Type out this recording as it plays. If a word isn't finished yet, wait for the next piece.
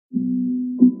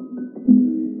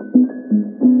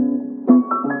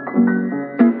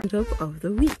photo of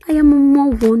the week. I am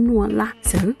Mowonuola,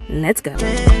 so let's go.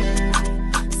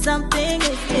 Something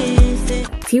is missing.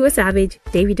 Tiwa Savage,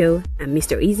 Davido, and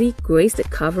Mr. Eazi graced the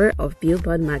cover of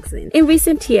Billboard magazine. In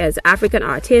recent years, African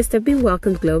artists have been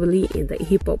welcomed globally in the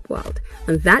hip-hop world.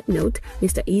 On that note,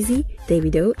 Mr. Eazi,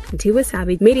 Davido, and Tiwa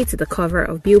Savage made it to the cover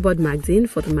of Billboard magazine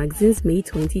for the magazine's May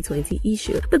 2020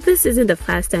 issue. But this isn't the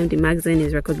first time the magazine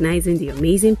is recognizing the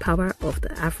amazing power of the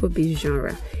Afrobeat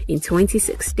genre. In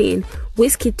 2016,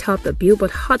 Wizkid topped the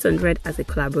Billboard Hot 100 as a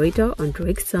collaborator on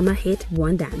Drake's summer hit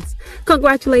One Dance.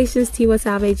 Congratulations Tiwa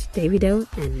Savage, Davido,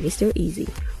 and Mr. Eazi.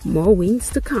 More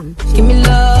wins to come. Give me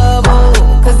love,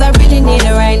 oh, cause I really need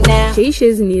it right now.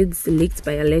 Sheisha's nudes leaked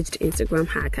by alleged Instagram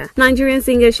hacker. Nigerian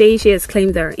singer Sheisha has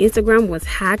claimed that her Instagram was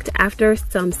hacked after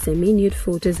some semi-nude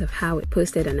photos of her were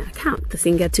posted on her account. The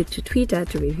singer took to Twitter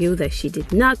to reveal that she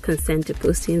did not consent to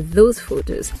posting those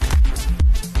photos.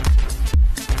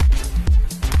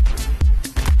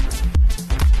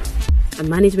 Her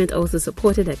management also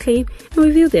supported her claim and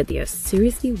revealed that they are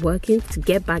seriously working to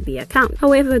get back the account.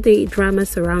 However, the drama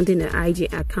surrounding the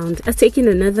IG account has taken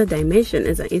another dimension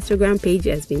as her Instagram page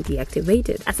has been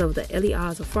deactivated. As of the early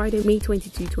hours of Friday, May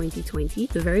 22, 2020,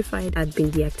 the verified had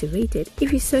been deactivated.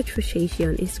 If you search for Sheisha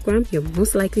on Instagram, you're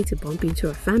most likely to bump into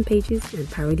her fan pages and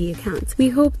parody accounts. We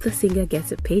hope the singer gets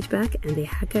her page back and the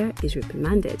hacker is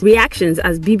reprimanded. Reactions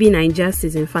as BB Naija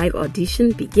Season 5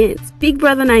 audition begins. Big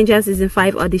Brother Naija Season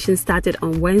 5 audition started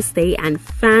on Wednesday and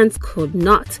fans could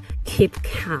not keep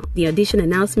calm. The audition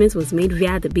announcement was made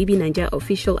via the BB Naija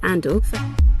official handle.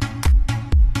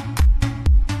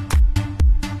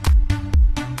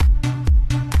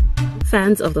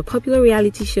 Fans of the popular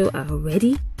reality show are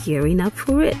already gearing up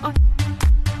for it.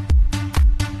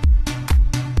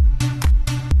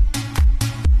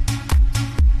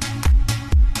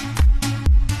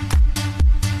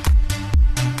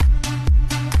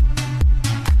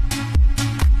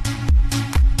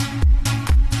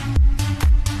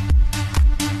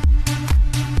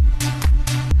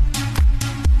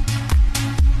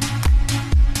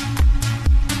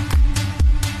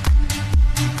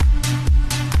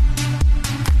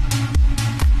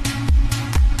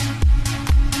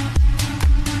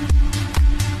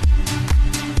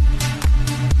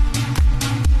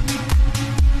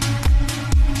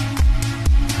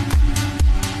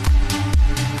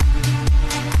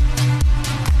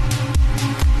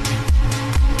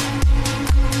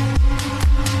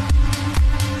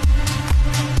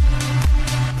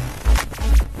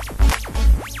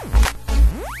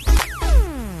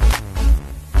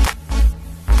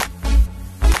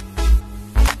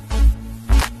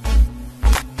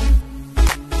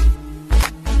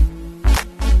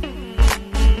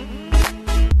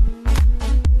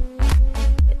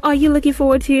 Are you looking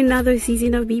forward to another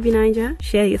season of BB Naija?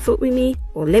 Share your thought with me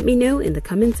or let me know in the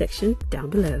comment section down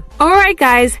below. Alright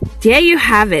guys, there you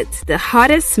have it, the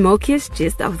hottest, smokiest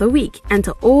gist of the week. And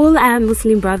to all our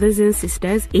Muslim brothers and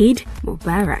sisters, Eid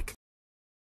Mubarak.